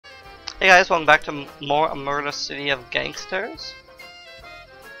Hey guys, welcome back to more Omerta City of Gangsters.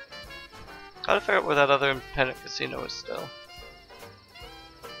 Gotta figure out where that other independent casino is still.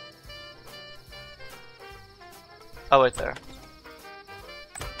 Oh, right there.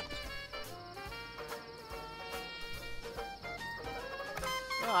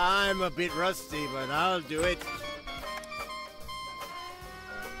 I'm a bit rusty, but I'll do it.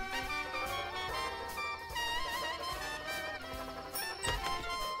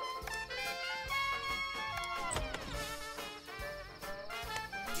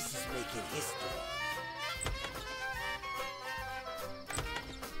 This is making history.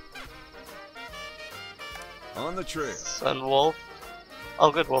 On the trail. Son Wolf.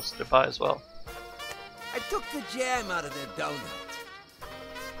 Oh, good, Wolf's nearby as well. I took the jam out of their donut.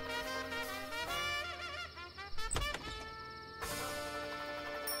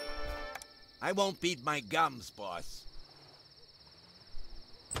 I won't beat my gums, boss.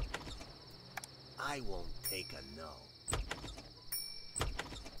 I won't take a no.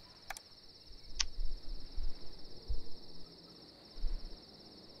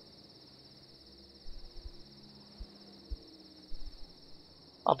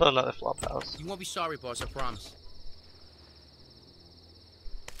 I'll build another flop house. You won't be sorry, boss, I promise.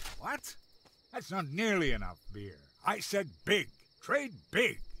 What? That's not nearly enough beer. I said big. Trade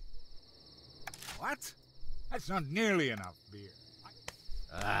big. What? That's not nearly enough beer.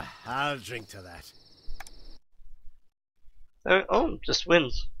 I'll drink to that. There, oh, just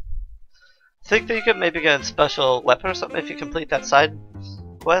wins. I think that you could maybe get a special weapon or something if you complete that side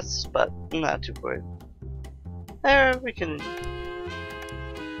quest, but I'm not too worried. There, we can...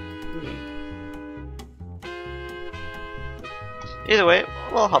 Either way,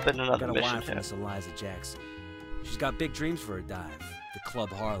 we'll hop in another Got a mission wire from here. Miss Eliza Jackson. She's got big dreams for her dive, the Club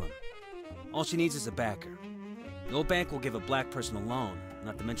Harlem. All she needs is a backer. No bank will give a black person a loan,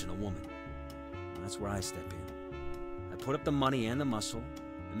 not to mention a woman. And that's where I step in. I put up the money and the muscle,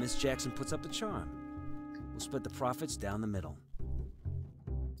 and Miss Jackson puts up the charm. We'll split the profits down the middle.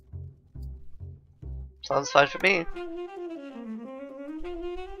 Sounds fine for me.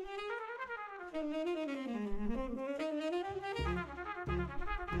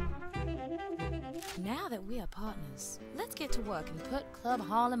 Now that we are partners, let's get to work and put Club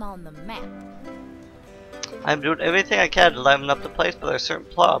Harlem on the map. I'm doing everything I can to liven up the place, but there are certain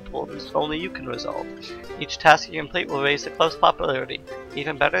plot holes that only you can resolve. Each task you complete will raise the club's popularity.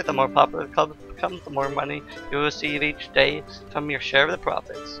 Even better, the more popular the club becomes, the more money you will receive each day from your share of the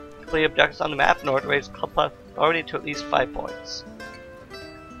profits. Complete objectives on the map in order to raise club popularity to at least 5 points.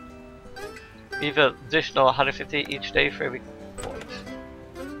 Leave an additional 150 each day for every point.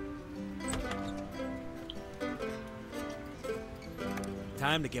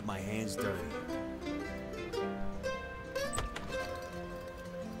 Time to get my hands dirty.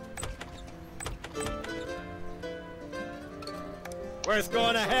 Worth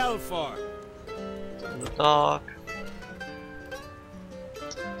going to hell for? In the dock.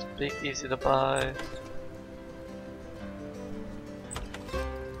 It's big, easy to buy.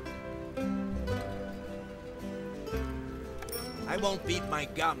 I won't beat my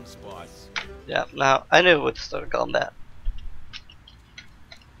gums, boss. Yeah, now I knew it would start combat.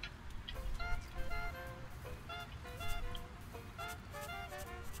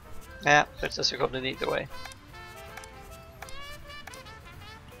 Yeah, princess are golden either way.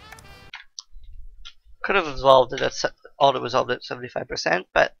 Could have resolved it at all it resolved at 75%,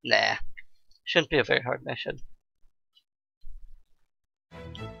 but nah. Shouldn't be a very hard mission.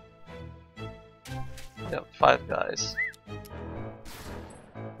 Yep, 5 guys.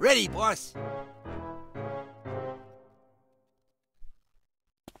 Ready, boss.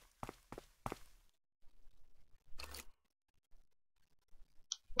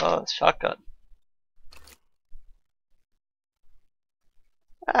 Oh, it's shotgun.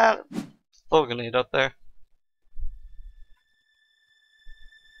 Ah, full grenade up there.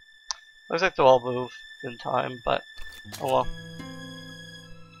 Looks like they'll all move in time, but oh well.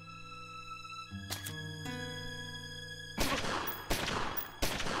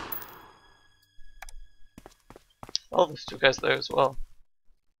 Oh, there's 2 guys there as well.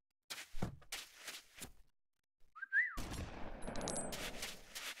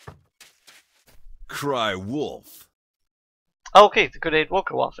 Cry wolf. Okay, the grenade will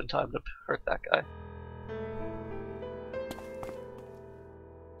go off in time to hurt that guy.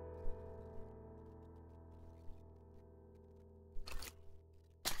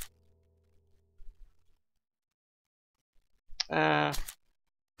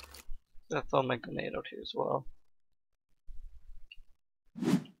 I'll throw my grenade out here as well.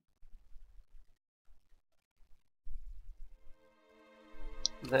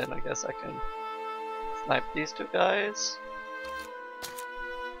 then I guess I can snipe these two guys.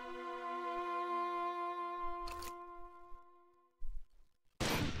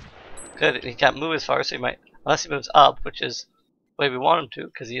 Good, he can't move as far, so he might, unless he moves up, which is the way we want him to,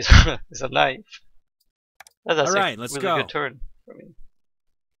 because he's, he's a knife. That's actually Alright, let's a really go. good turn for me.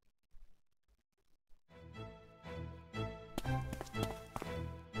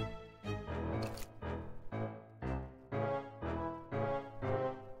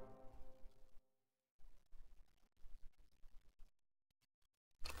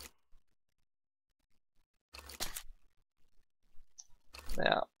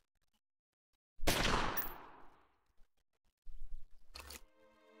 Yeah.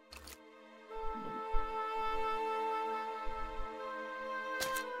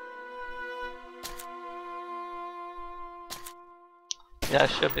 Yeah, I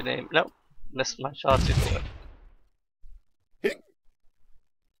should be named. Nope. Missed my shot too quick.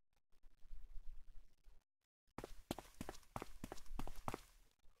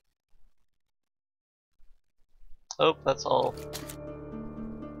 Oh, that's all.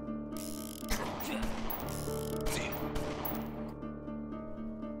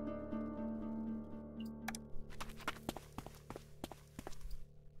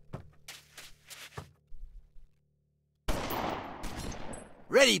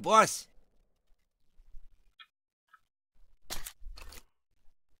 Ready, boss.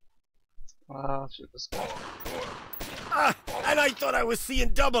 Shoot this guy. Ah, and I thought I was seeing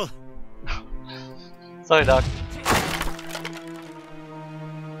double. Sorry, Doc.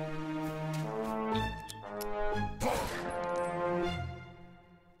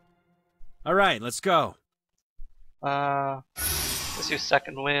 Alright, let's go. Let's use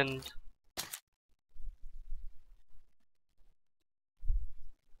second wind.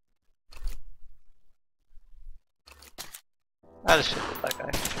 I just shoot with that guy.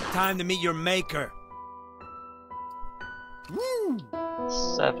 Time to meet your maker. Woo!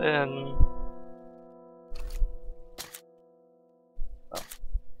 7. Oh.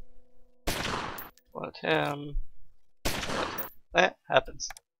 Let him. Happens.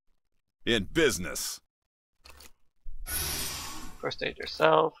 In business. First aid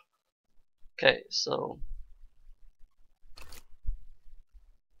yourself. Okay, so.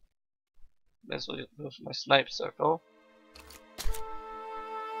 This will move my snipe circle.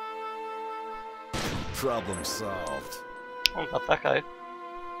 Problem solved. Oh, got that guy.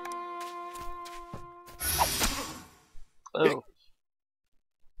 Oh.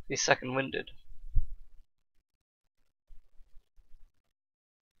 He's second winded.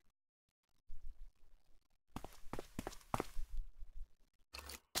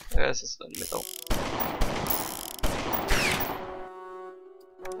 There's this in the middle.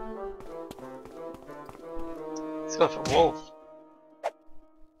 Let's go for Wolf.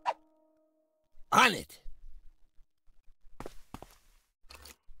 On it.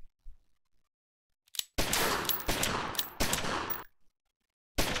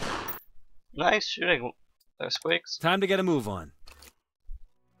 Nice shooting there, Squeaks. Time to get a move on.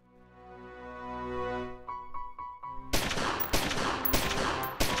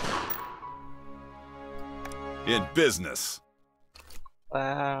 In business.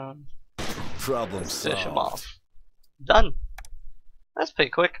 Problem Problem finish him solved. off. Done. That's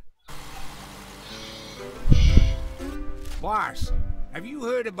pretty quick. Boss, have you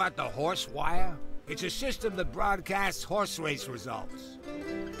heard about the horse wire? It's a system that broadcasts horse race results.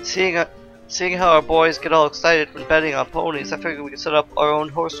 Seeing how our boys get all excited when betting on ponies, I figured we could set up our own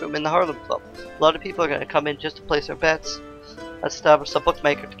horse room in the Harlem Club. A lot of people are going to come in just to place their bets. Let's establish a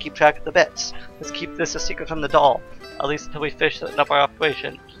bookmaker to keep track of the bets. Let's keep this a secret from the doll, at least until we finish setting up our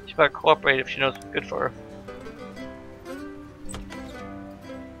operation. She better cooperate if she knows what's good for her.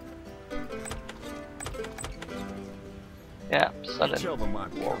 Yeah, son Chill the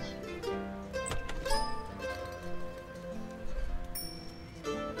man. Wolf.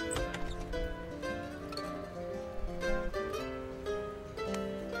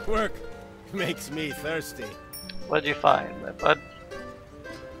 Work makes me thirsty. What'd you find, my bud?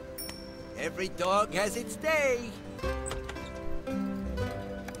 Every dog has its day.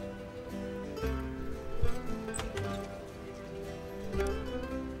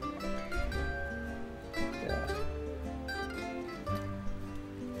 Yeah.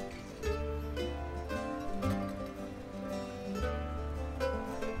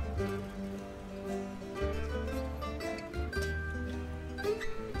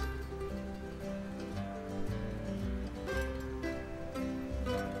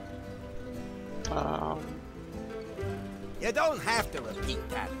 You don't have to repeat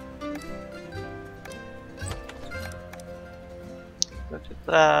that. Good Get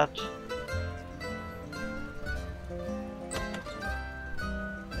that.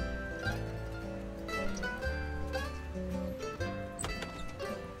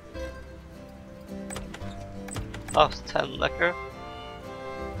 Oh, it's 10 liquor.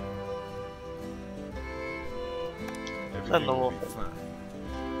 Then the wolf.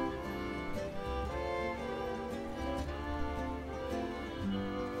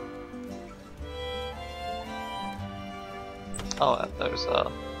 Oh, and there's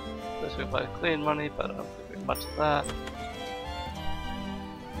we buy clean money, but I don't think we have much of that.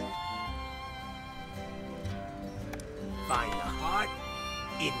 Find the heart,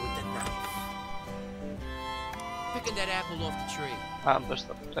 in with the knife. Picking that apple off the tree. Ambush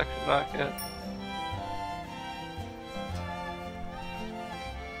the protection racket.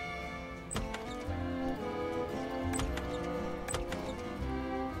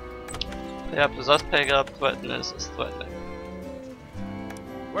 Yep, does us picking up threatening is threatening.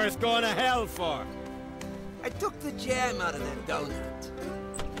 Worth going to hell for? I took the jam out of that donut.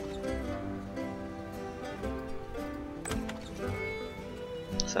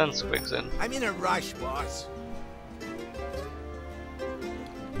 Send Squigs in. I'm in a rush, boss.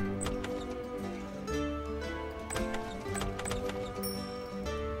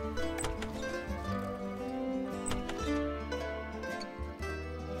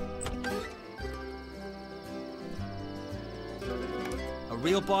 A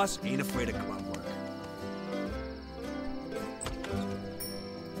real boss ain't afraid of grunt work.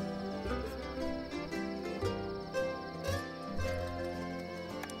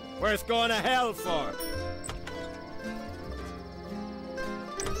 Worth going to hell for?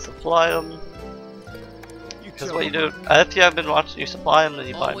 Supply them. Because what you do, if you have been watching, you supply them, then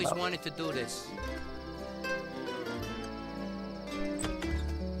you buy them. Always wanted to do this.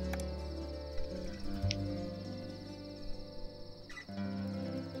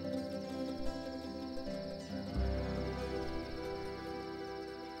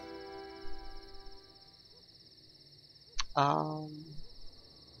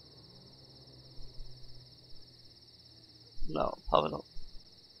 No, probably not.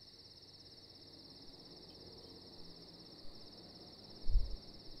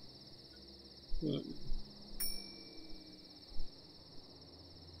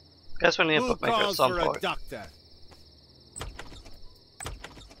 Guess we need a bookmaker at some point. Doctor?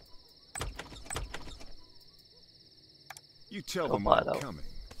 You tell Go them buy I'm that. coming.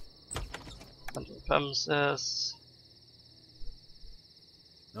 Under the premises.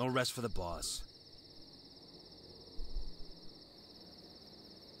 No rest for the boss.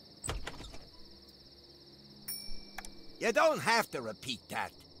 You don't have to repeat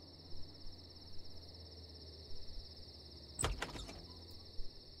that.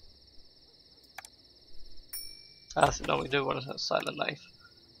 Ah, so no, we do want to assign a knife.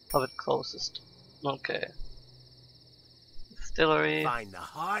 Of it closest. Okay. Distillery. Find the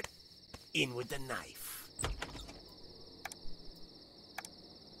heart, in with the knife.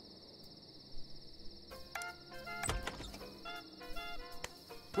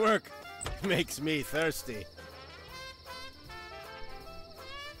 Work makes me thirsty.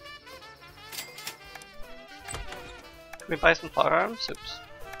 Can we buy some firearms? Oops.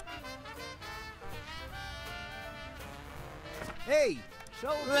 Hey,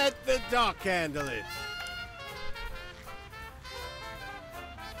 let the doc handle it.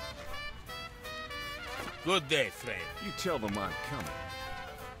 Good day, friend. You tell them I'm coming.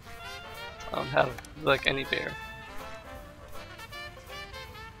 I don't have like any beer.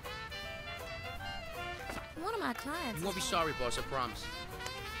 One of my clients. You won't be sorry, boss, I promise.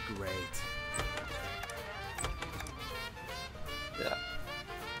 Great. Yeah.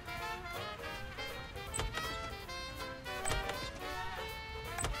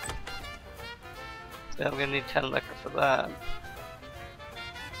 Yeah, I'm gonna need 10 liquor for that.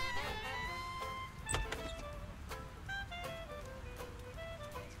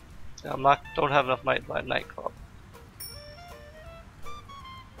 Yeah, don't have enough money to buy a nightclub.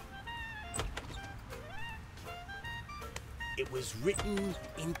 It was written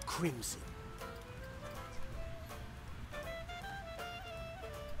in crimson.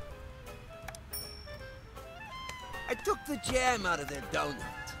 I took the jam out of their donut.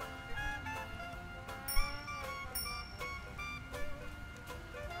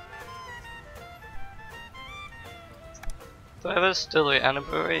 Do I have a distillery and a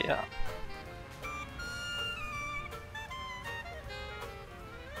brewery? Yeah.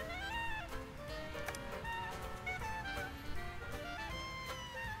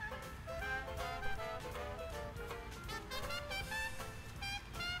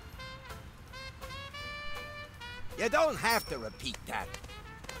 You don't have to repeat that.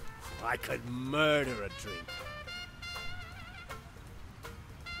 I could murder a drink.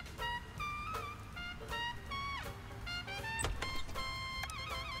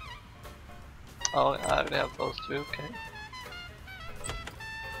 Oh, I already have those two, okay.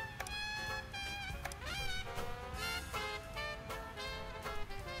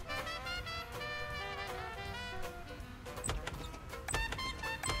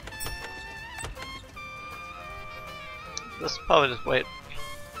 Let's probably just wait.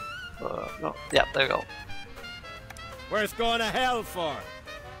 No, yeah, there you go. Worth going to hell for?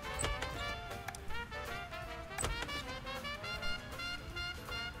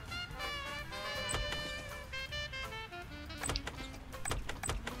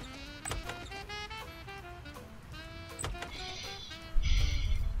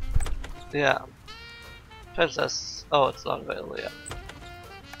 Yeah. Princess. Oh, it's not available yet.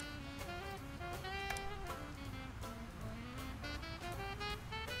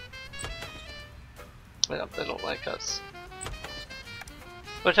 Yeah, they don't like us.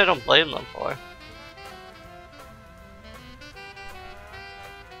 Which I don't blame them for.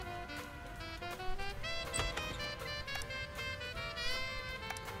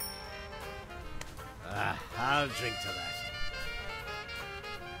 I'll drink to that.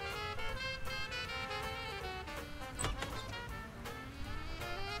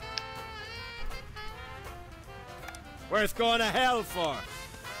 Worth going to hell for?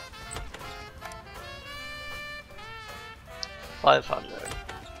 500.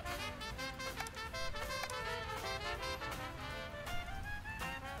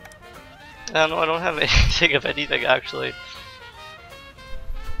 No, I don't have anything of anything actually.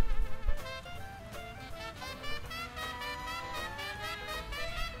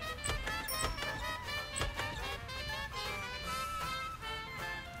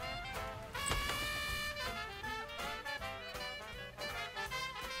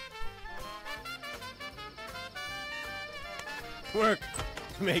 Work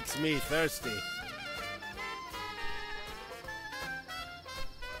makes me thirsty.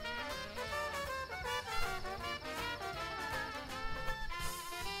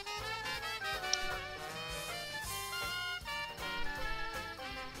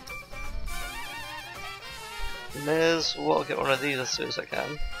 May as well get one of these as soon as I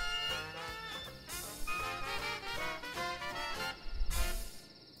can.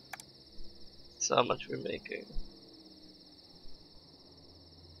 So how much we're making.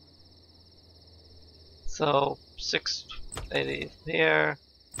 So 680 here.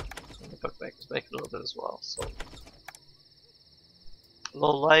 And the cookmaker's making a little bit as well. So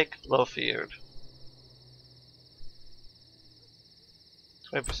low like, low feared.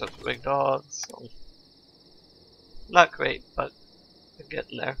 20% for big dogs. So not great, but we're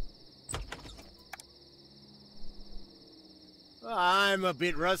getting there. I'm a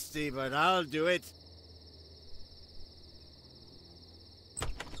bit rusty, but I'll do it.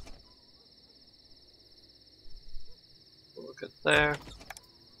 Look at there.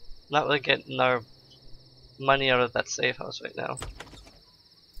 Not really getting our money out of that safe house right now.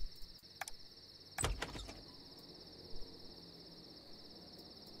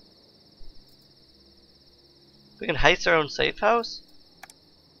 We can heist our own safe house?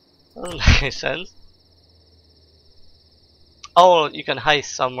 That doesn't make any sense. Oh, you can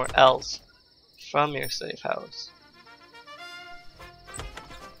heist somewhere else from your safe house.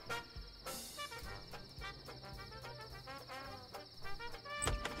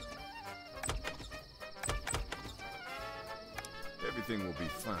 Everything will be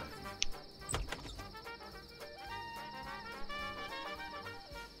fine.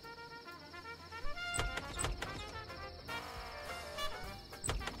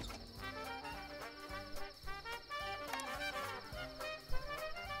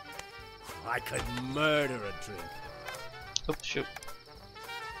 I could murder a drink. Oops, shoot.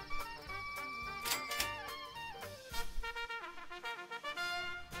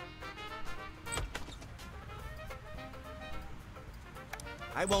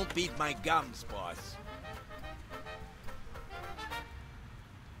 I won't beat my gums, boss.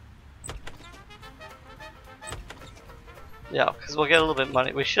 Yeah, because we'll get a little bit of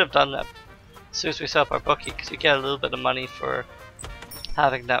money. We should have done that as soon as we set up our bookie, because you get a little bit of money for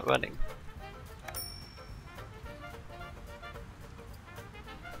having that running.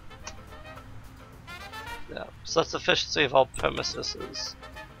 Yeah, so that's the efficiency of all premises is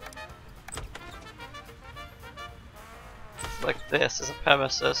like this is a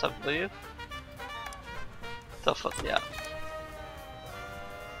premises, I believe. So, yeah.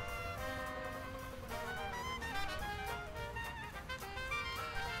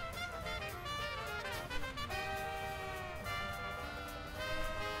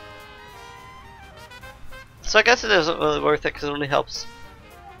 So I guess it isn't really worth it because it only helps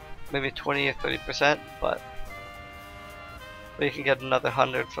maybe 20 or 30%, but we can get another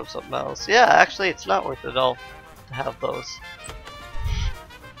 100 from something else. Yeah, actually it's not worth it at all to have those.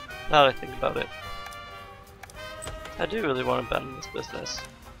 Now that I think about it. I do really want to bet on this business.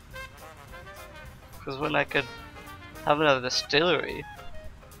 Because when I could have another distillery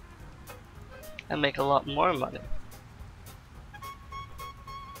and make a lot more money.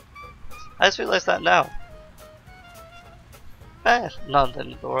 I just realized that now. Not the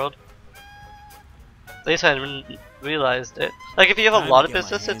end of the world. At least I didn't realized it. Like if you have a lot of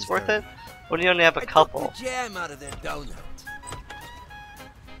business, it's worth it. When you only have a couple. I took the jam out of their donut.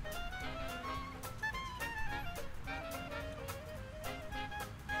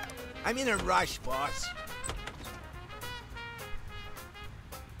 I'm in a rush, boss.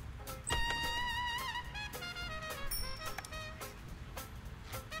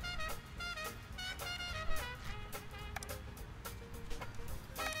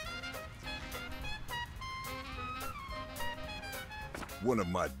 One of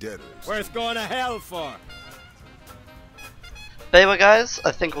my debtors. Worth going to hell for. But anyway guys,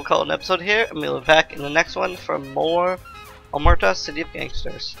 I think we'll call it an episode here, and we'll be back in the next one for more Omerta, City of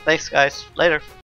Gangsters. Thanks guys, later.